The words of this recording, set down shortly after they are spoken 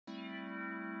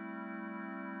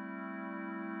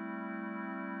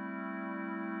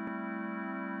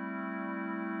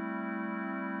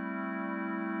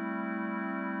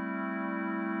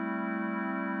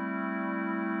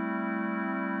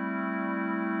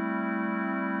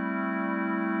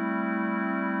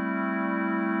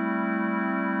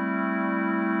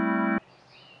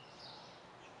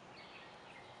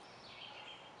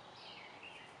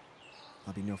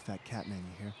I'll be no fat cat man,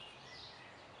 you hear?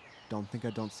 Don't think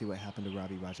I don't see what happened to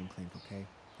Robbie, Raj, and Clink, okay?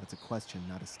 That's a question,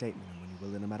 not a statement. And when you're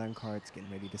wheeling them out on carts,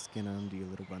 getting ready to skin them, do your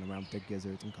little run around with their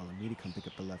gizzards and calling me to come pick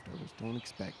up the leftovers, don't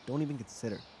expect, don't even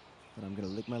consider that I'm gonna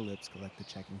lick my lips, collect the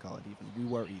check, and call it even. We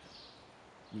were even.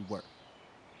 We were.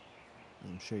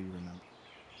 And I'm sure you remember.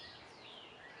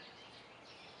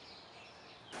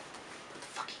 What the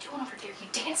fuck are you doing over there? You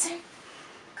dancing?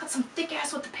 Got some thick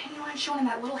ass with the panty line showing in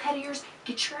that little head of yours.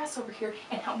 Get your ass over here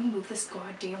and help me move this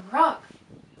goddamn rug.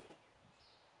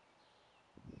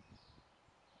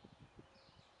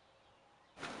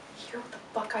 Hear what the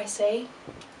fuck I say?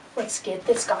 Let's get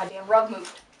this goddamn rug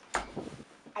moved.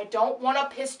 I don't want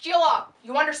to piss Jill off.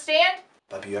 You understand?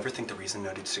 Bubby, you ever think the reason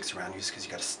no dude sticks around you is because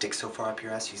you got a stick so far up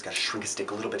your ass, you just gotta shrink a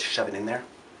stick a little bit, shove it in there?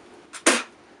 That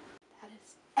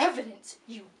is evidence,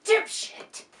 you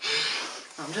dipshit.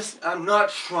 I'm not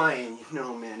trying, you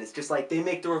know, man. It's just like they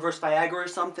make the reverse Viagra or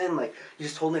something. Like, you're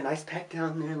just holding a nice peck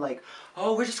down there, like,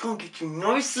 oh, we're just gonna get you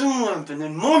nice and limp, and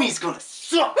then mommy's gonna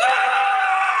suck.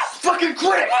 Fucking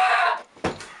quit! Are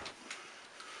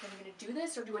you gonna do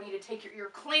this, or do I need to take your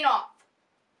ear clean off?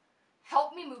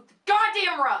 Help me move the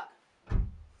goddamn rug!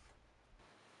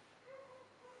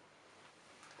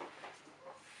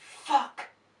 Fuck.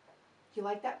 You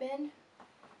like that, Ben?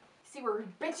 See where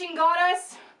bitching got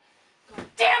us? God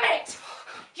damn it!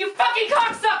 You fucking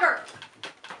cocksucker!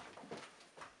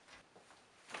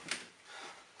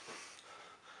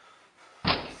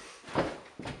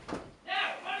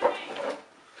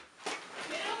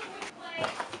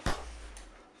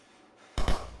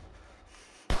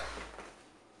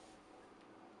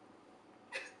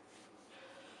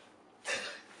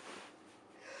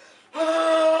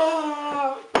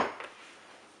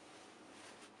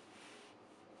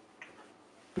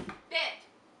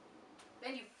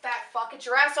 Ben, you fat fuck, get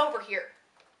your ass over here.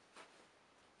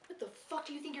 What the fuck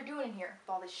do you think you're doing in here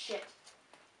with all this shit?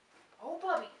 Oh,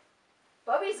 Bubby.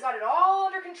 Bubby's got it all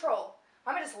under control.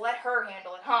 I'm gonna just let her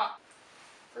handle it, huh?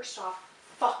 First off,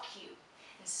 fuck you.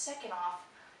 And second off,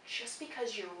 just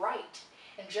because you're right,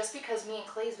 and just because me and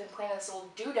Clay's been playing this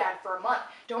little doodad for a month,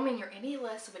 don't mean you're any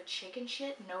less of a chicken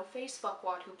shit, no-face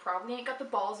fuckwad who probably ain't got the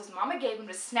balls his mama gave him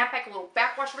to snap back a little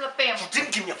backwash for the family. You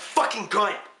didn't give me a fucking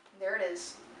gun! There it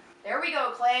is. There we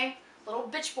go, Clay. Little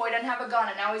bitch boy doesn't have a gun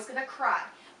and now he's gonna cry.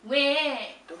 Win!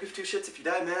 Don't give two shits if you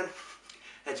die, man.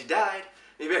 Had you died,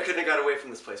 maybe I couldn't have got away from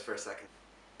this place for a second.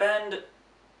 Ben,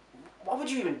 what would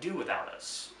you even do without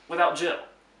us? Without Jill?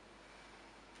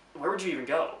 Where would you even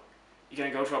go? You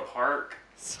gonna go to a park?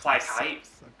 Fly a kite?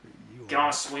 Get on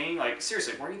a swing? Like,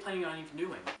 seriously, what are you planning on even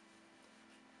doing?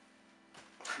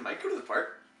 I might go to the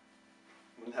park.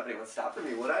 Wouldn't have anyone stopping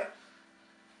me, would I?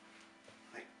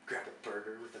 Like, grab a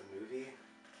burger with a movie.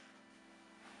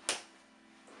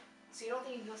 So you don't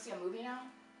think you can go see a movie now?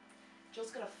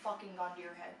 Jill's got a fucking gun to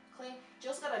your head. Clay,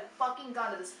 Jill's got a fucking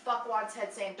gun to this fuckwad's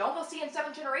head saying, don't go see in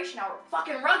 7th Generation now or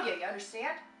fucking rug you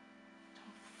understand?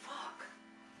 Don't fuck.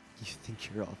 You think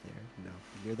you're all there? No,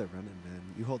 you're the running man.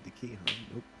 You hold the key, huh?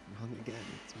 Nope, wrong again.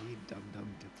 It's me, dumb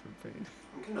different brain.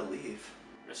 I'm gonna leave.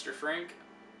 Mr. Frank,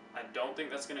 I don't think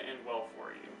that's gonna end well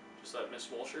for you. Just let Miss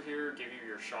Walsher here give you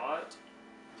your shot.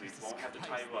 We won't have to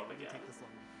tie you up again.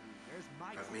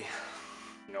 Of me.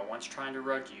 No one's trying to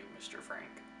rug you, Mr.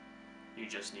 Frank. You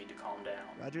just need to calm down.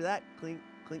 Roger that. Clink,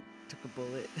 clink, took a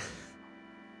bullet.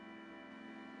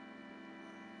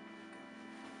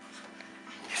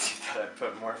 Guess you thought I'd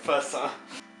put more fuss on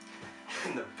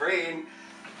in the brain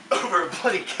over a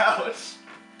bloody couch.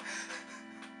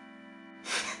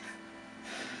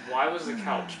 Why was the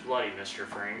couch bloody, Mr.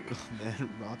 Frank? Oh man,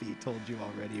 Robbie told you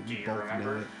already. Do We you both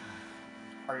remember? know it.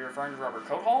 Are you referring to Robert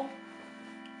Coathall?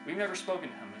 We've never spoken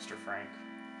to him, Mr. Frank.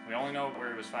 We only know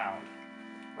where he was found.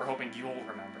 We're hoping you'll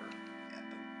remember. Yeah,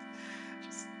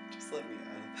 just let me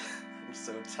out. I'm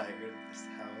so tired of this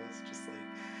house. Just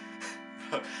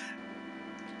like,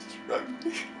 just rug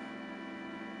me.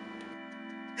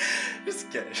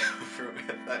 Just get it over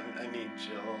with. I need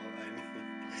Jill.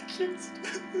 I can't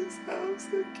stand this house.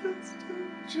 I can't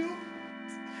stand Jill.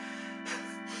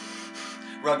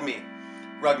 Rug me.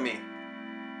 Rug me.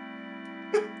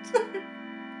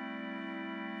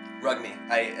 Rug me.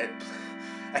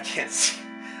 I can't see.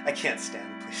 I can't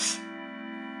stand, please.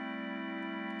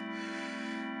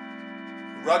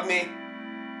 Rug me.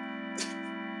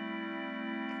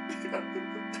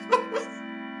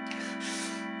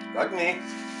 Rug me.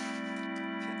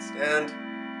 Can't stand.